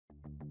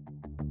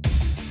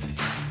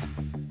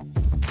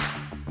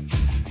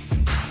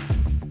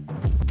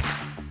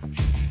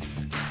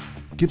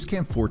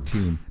GibbsCAM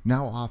 14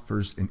 now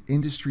offers an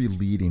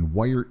industry-leading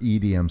Wire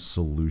EDM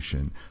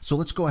solution. So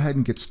let's go ahead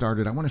and get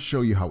started. I want to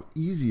show you how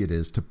easy it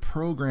is to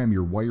program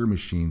your wire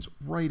machines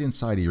right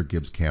inside of your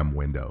GibbsCAM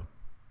window.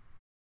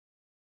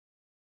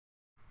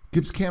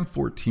 GibbsCAM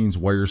 14's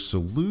wire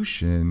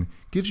solution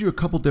gives you a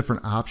couple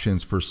different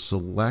options for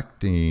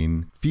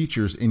selecting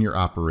features in your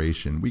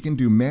operation. We can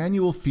do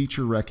manual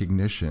feature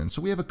recognition.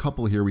 So we have a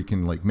couple here we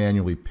can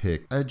manually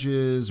pick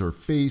edges or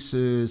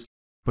faces.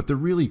 But the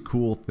really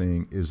cool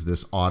thing is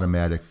this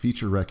automatic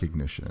feature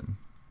recognition.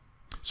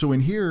 So in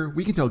here,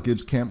 we can tell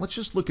GibbsCAM, let's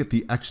just look at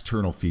the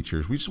external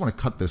features. We just want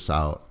to cut this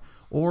out.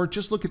 Or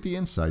just look at the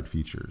inside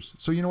features.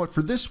 So you know what,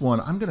 for this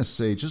one, I'm going to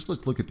say, just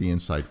let's look at the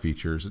inside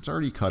features. It's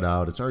already cut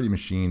out, it's already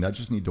machined. I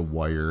just need to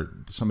wire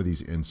some of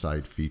these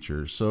inside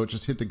features. So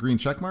just hit the green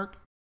check mark.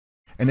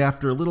 And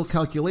after a little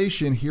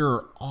calculation, here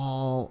are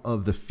all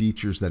of the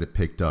features that it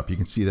picked up. You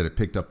can see that it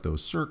picked up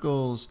those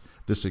circles,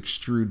 this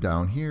extrude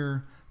down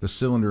here, the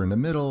cylinder in the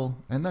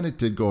middle, and then it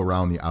did go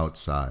around the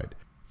outside.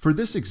 For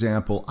this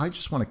example, I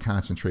just want to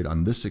concentrate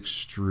on this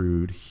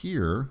extrude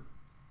here.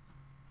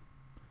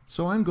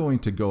 So I'm going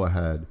to go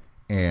ahead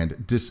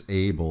and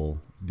disable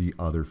the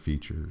other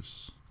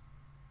features.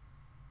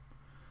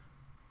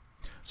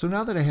 So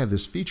now that I have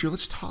this feature,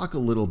 let's talk a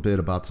little bit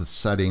about the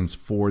settings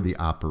for the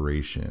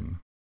operation.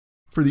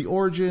 For the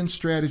origin,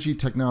 strategy,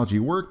 technology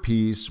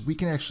workpiece, we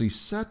can actually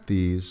set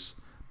these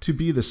to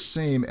be the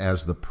same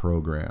as the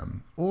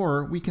program,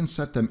 or we can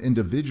set them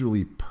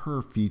individually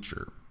per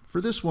feature. For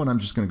this one, I'm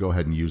just going to go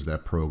ahead and use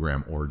that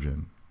program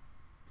origin.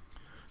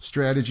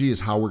 Strategy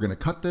is how we're going to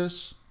cut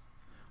this.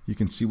 You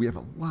can see we have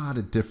a lot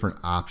of different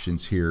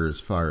options here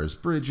as far as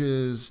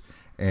bridges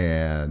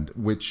and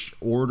which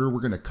order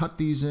we're going to cut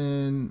these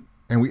in.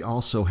 And we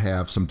also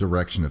have some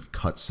direction of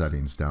cut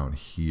settings down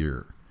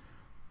here.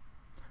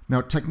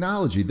 Now,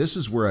 technology, this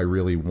is where I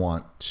really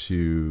want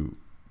to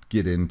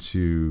get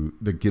into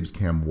the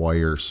GibbsCAM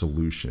wire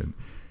solution.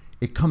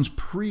 It comes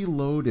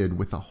preloaded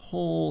with a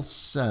whole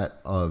set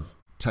of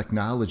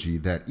technology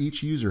that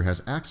each user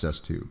has access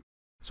to.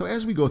 So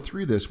as we go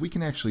through this, we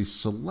can actually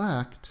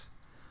select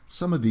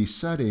some of these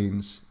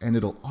settings and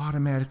it'll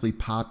automatically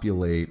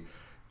populate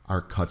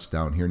our cuts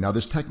down here. Now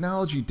this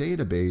technology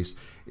database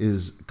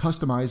is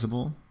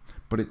customizable,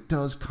 but it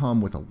does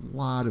come with a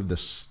lot of the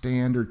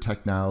standard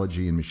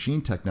technology and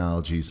machine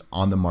technologies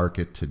on the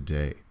market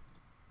today.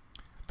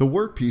 The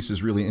workpiece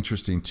is really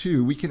interesting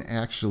too. We can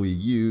actually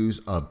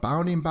use a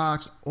bounding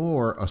box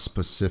or a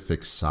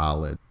specific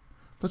solid.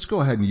 Let's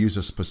go ahead and use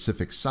a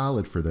specific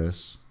solid for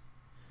this.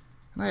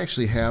 And I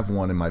actually have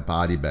one in my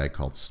body bag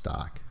called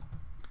stock.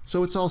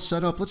 So it's all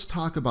set up. Let's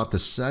talk about the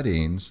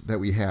settings that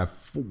we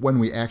have when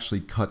we actually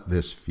cut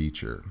this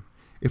feature.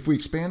 If we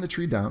expand the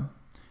tree down,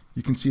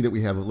 you can see that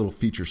we have a little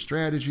feature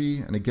strategy.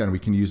 And again, we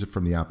can use it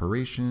from the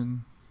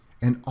operation.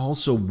 And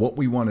also what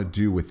we want to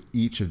do with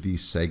each of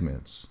these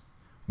segments.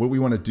 What we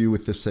want to do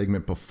with this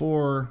segment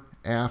before,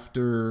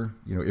 after,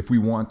 if we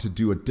want to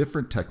do a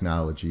different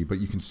technology, but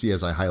you can see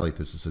as I highlight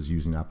this, it says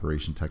using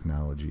operation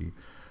technology.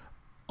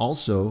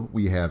 Also,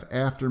 we have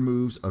after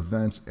moves,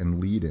 events, and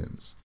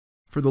lead-ins.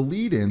 For the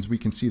lead-ins, we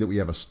can see that we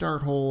have a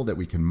start hole that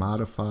we can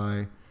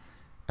modify,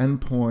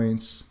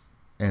 endpoints,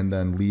 and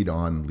then lead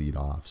on, lead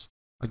offs.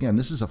 Again,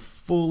 this is a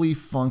fully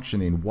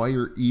functioning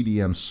wire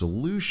EDM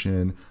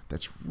solution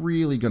that's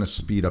really going to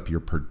speed up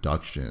your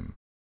production.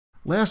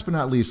 Last but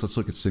not least, let's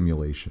look at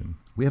simulation.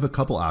 We have a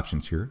couple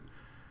options here.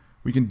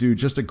 We can do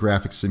just a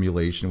graphic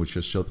simulation, which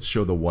just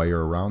show the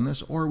wire around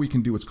this, or we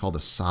can do what's called a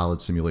solid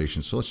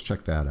simulation. So let's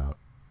check that out.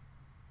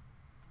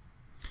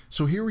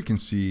 So here we can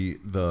see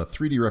the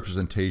 3D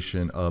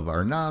representation of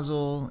our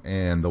nozzle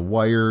and the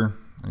wire.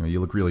 You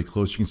look really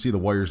close. You can see the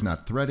wire's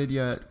not threaded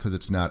yet because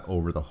it's not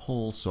over the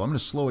hole. So I'm going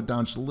to slow it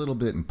down just a little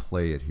bit and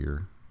play it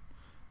here.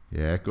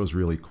 Yeah, it goes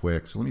really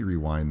quick. So let me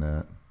rewind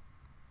that.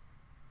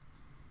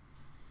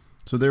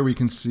 So there we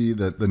can see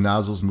that the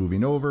nozzle's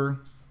moving over,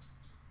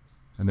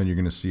 and then you're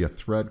going to see a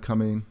thread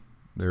coming.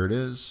 There it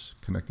is,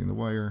 connecting the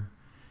wire,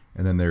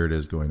 and then there it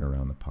is going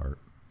around the part.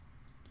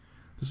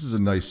 This is a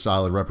nice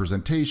solid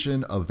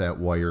representation of that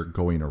wire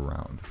going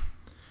around.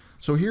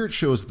 So here it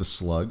shows the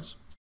slugs.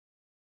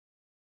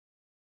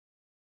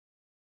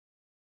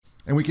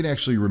 And we can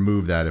actually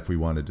remove that if we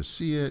wanted to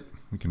see it.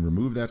 We can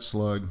remove that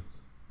slug,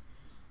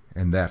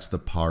 and that's the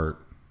part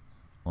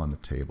on the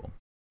table.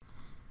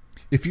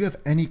 If you have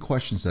any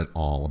questions at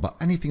all about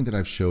anything that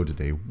I've showed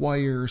today,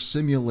 wire,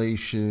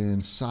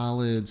 simulation,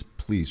 solids,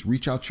 please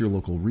reach out to your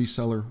local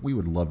reseller. We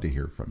would love to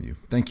hear from you.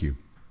 Thank you.